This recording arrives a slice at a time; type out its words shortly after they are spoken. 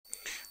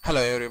Hello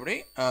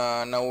everybody.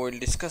 Now we'll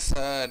discuss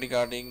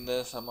regarding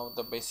some of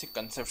the basic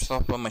concepts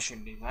of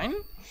machine design.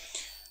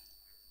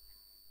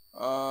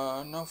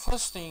 Now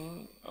first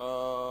thing,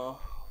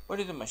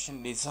 what is the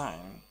machine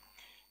design?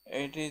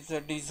 It is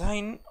a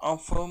design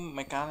of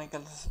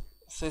mechanical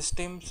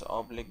systems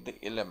of like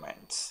the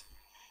elements.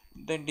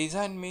 The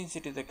design means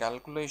it is a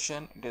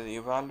calculation, it is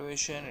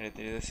evaluation, it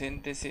is a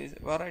synthesis,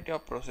 variety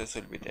of process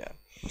will be there.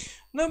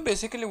 Now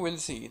basically we'll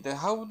see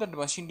how the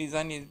machine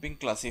design is being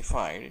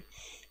classified.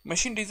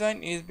 Machine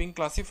design is being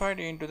classified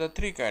into the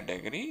three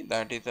category,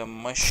 that is a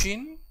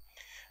machine,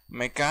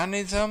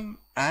 mechanism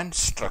and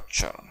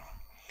structure.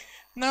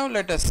 Now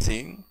let us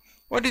see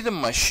what is a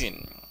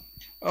machine.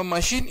 A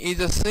machine is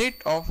a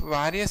set of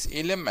various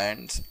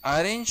elements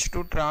arranged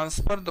to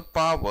transfer the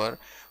power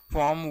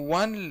from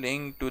one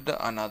link to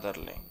the another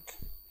link.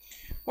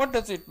 What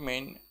does it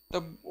mean?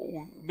 The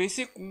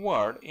basic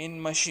word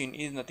in machine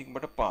is nothing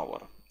but a power,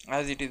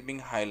 as it is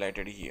being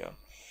highlighted here.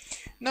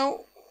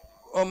 Now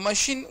a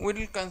machine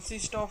will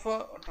consist of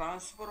a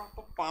transfer of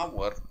a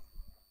power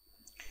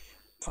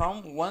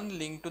from one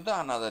link to the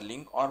another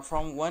link, or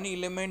from one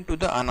element to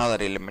the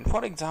another element.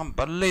 For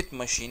example, lathe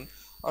machine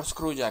or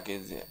screw jack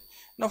is there.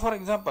 Now for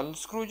example,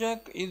 screw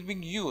jack is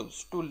being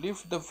used to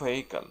lift the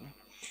vehicle.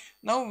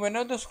 Now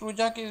whenever the screw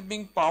jack is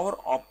being power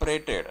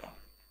operated,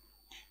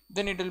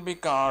 then it will be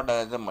called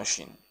as a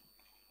machine.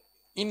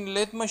 In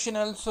lathe machine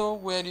also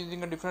we are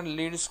using a different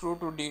lead screw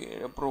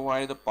to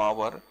provide the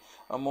power.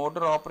 A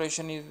motor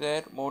operation is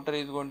there, motor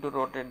is going to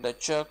rotate the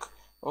chuck.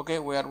 Okay,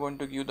 we are going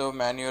to give the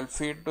manual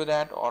feed to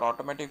that, or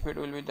automatic feed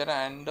will be there,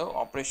 and the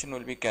operation will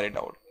be carried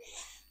out.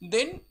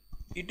 Then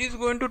it is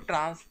going to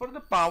transfer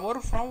the power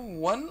from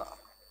one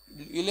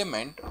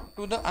element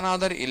to the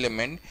another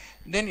element,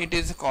 then it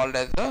is called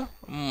as a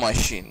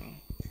machine.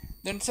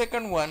 Then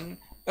second one,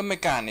 a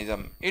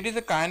mechanism. It is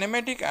a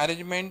kinematic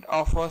arrangement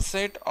of a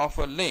set of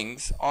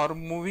links or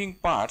moving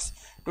parts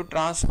to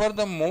transfer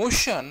the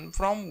motion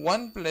from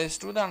one place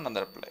to the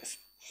another place.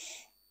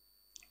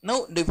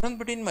 Now difference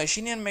between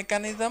machine and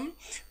mechanism: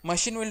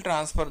 machine will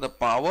transfer the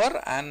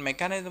power and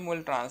mechanism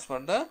will transfer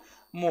the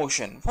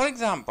motion. For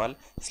example,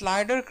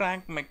 slider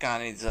crank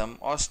mechanism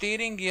or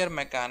steering gear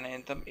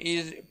mechanism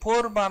is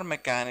 4-bar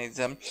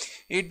mechanism.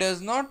 It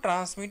does not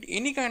transmit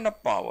any kind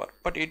of power,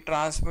 but it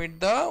transmits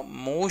the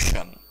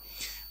motion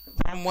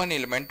from one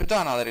element to the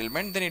another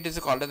element, then it is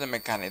called as a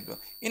mechanism.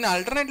 In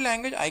alternate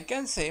language, I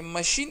can say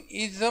machine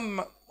is a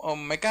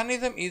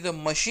mechanism is a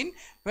machine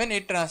when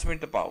it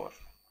transmits the power.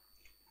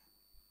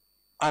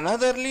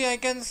 Anotherly, I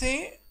can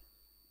say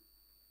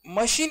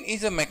machine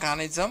is a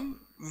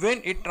mechanism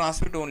when it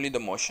transmits only the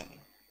motion.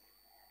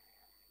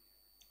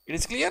 It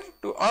is clear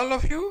to all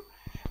of you?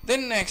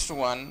 Then next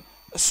one,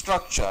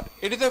 structure.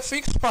 It is a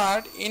fixed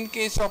part in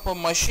case of a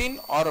machine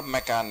or a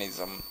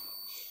mechanism.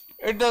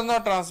 It does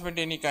not transmit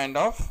any kind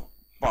of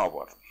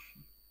power.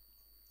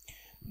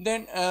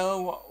 Then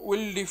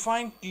we'll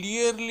define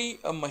clearly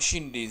a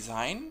machine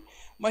design.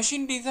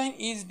 Machine design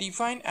is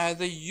defined as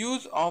the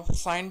use of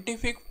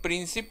scientific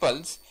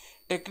principles,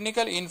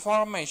 technical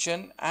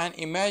information and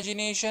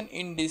imagination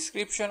in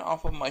description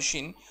of a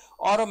machine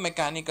or a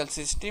mechanical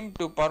system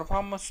to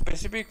perform a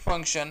specific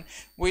function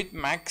with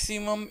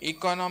maximum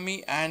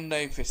economy and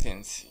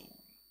efficiency.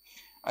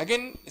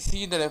 Again,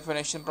 see the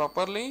definition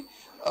properly.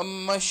 A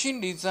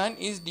machine design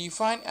is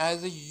defined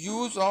as the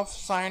use of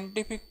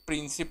scientific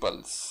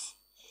principles,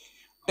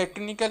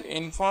 technical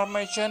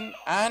information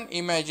and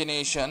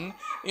imagination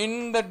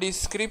in the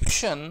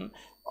description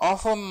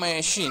of a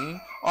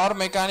machine or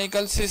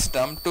mechanical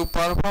system to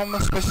perform a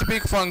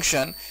specific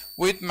function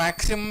with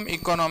maximum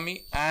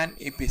economy and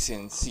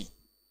efficiency.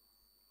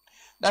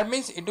 That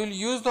means it will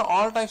use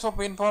all types of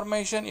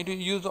information, it will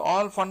use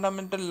all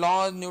fundamental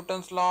laws,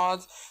 Newton's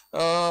laws,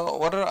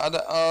 what are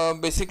other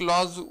basic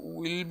laws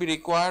will be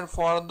required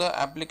for the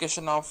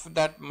application of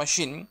that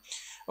machine.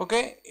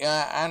 Okay,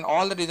 and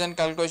all the design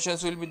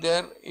calculations will be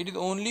there. It is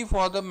only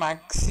for the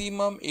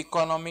maximum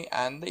economy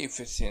and the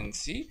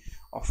efficiency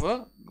of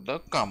the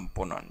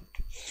component.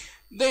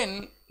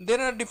 Then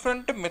there are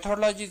different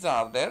methodologies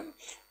are there.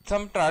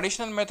 Some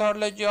traditional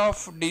methodology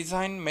of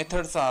design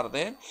methods are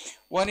there.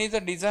 One is the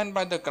design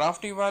by the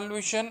craft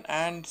evaluation,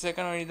 and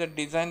second one is the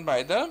design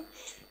by the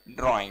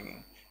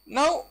drawing.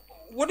 Now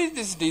what is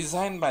this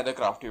design by the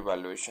craft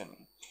evaluation?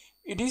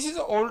 This is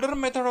an older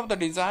method of the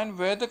design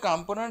where the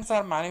components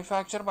are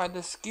manufactured by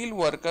the skilled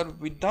worker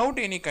without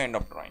any kind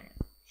of drawing.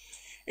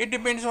 It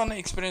depends on the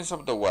experience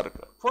of the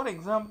worker. For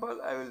example,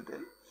 I will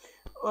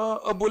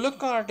tell. A bullock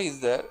cart is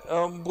there.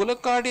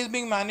 Bullock cart is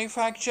being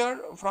manufactured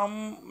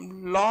from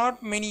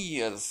many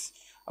years.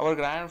 Our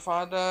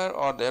grandfather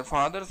or their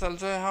fathers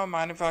also have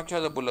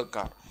manufactured the bullock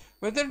cart.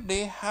 Whether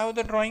they have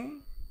the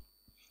drawing,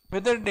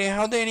 whether they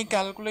have any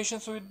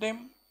calculations with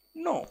them,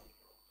 no.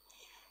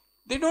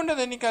 They don't have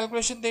any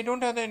calculation, they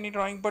don't have any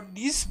drawing, but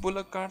this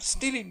bullock cart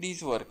still it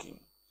is working.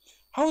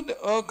 How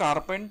a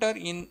carpenter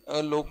in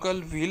a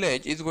local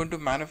village is going to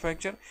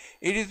manufacture?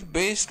 It is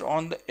based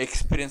on the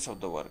experience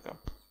of the worker.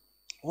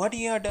 What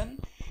he had done?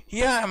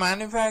 Here I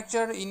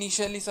manufactured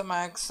initially some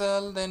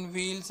axle, then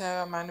wheels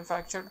have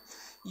manufactured.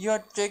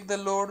 Here check the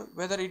load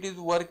whether it is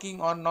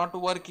working or not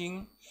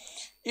working.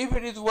 If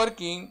it is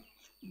working,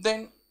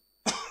 then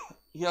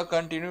here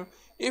continue.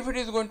 If it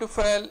is going to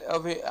fail,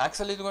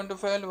 axle is going to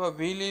fail, a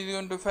wheel is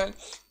going to fail,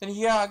 then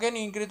here again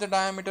increase the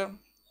diameter,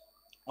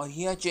 or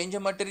here change a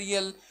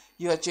material,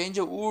 here change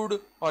a wood,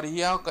 or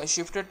here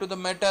shifted to the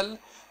metal.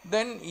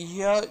 Then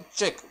here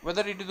check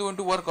whether it is going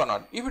to work or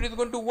not. If it is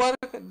going to work,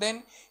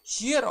 then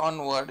here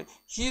onward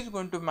he is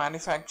going to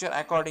manufacture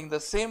according the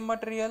same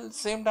material,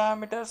 same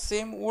diameter,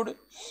 same wood,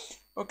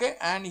 okay,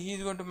 and he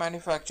is going to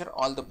manufacture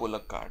all the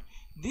bullock cart.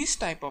 This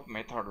type of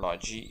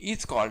methodology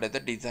is called as the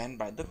design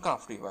by the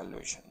craft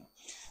evaluation.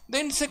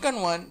 Then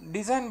second one,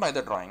 design by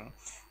the drawing.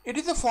 It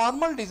is a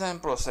formal design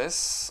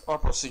process or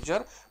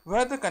procedure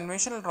where the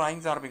conventional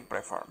drawings are being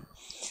preferred.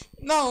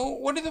 Now,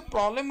 what is the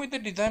problem with the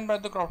design by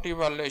the craft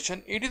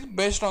evaluation? It is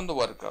based on the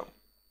worker,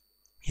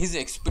 his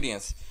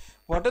experience.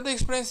 What are the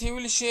experience he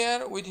will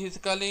share with his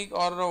colleague,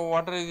 or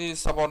what are his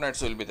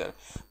subordinates will be there.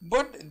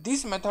 But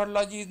this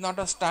methodology is not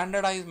a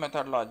standardized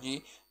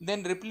methodology.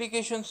 Then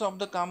replications of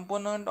the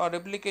component or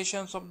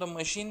replications of the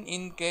machine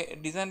in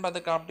design by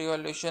the craft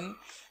evaluation,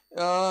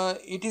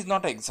 it is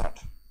not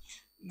exact.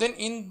 Then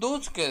in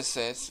those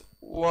cases,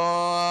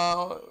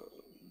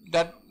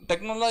 that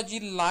technology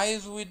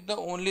lies with the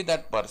only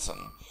that person,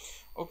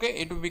 okay,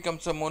 it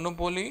becomes a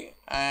monopoly,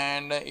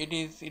 and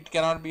it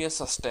cannot be a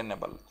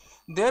sustainable.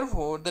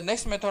 Therefore the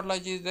next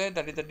methodology is there,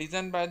 that is the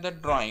design by the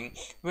drawing,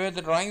 where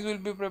the drawings will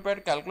be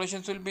prepared,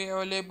 calculations will be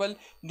available.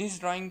 This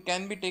drawing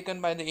can be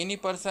taken by the any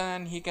person,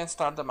 and he can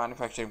start the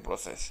manufacturing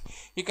process.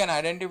 He can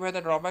identify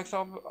the drawbacks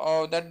of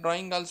that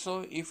drawing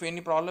also. If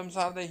any problems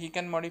are there, he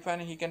can modify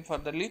and he can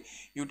furtherly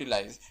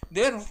utilize.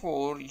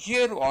 Therefore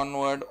here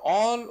onward,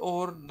 all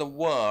over the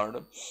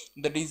world,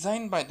 the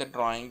design by the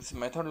drawings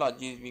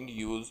methodology is being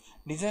used.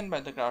 Design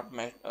by the craft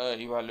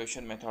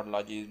evaluation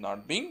methodology is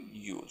not being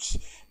used.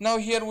 Now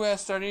here we have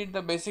studied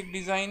the basic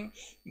design,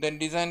 then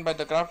design by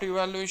the craft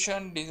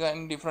evaluation,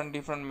 design different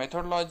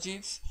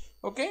methodologies.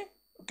 Okay,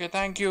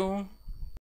 thank you.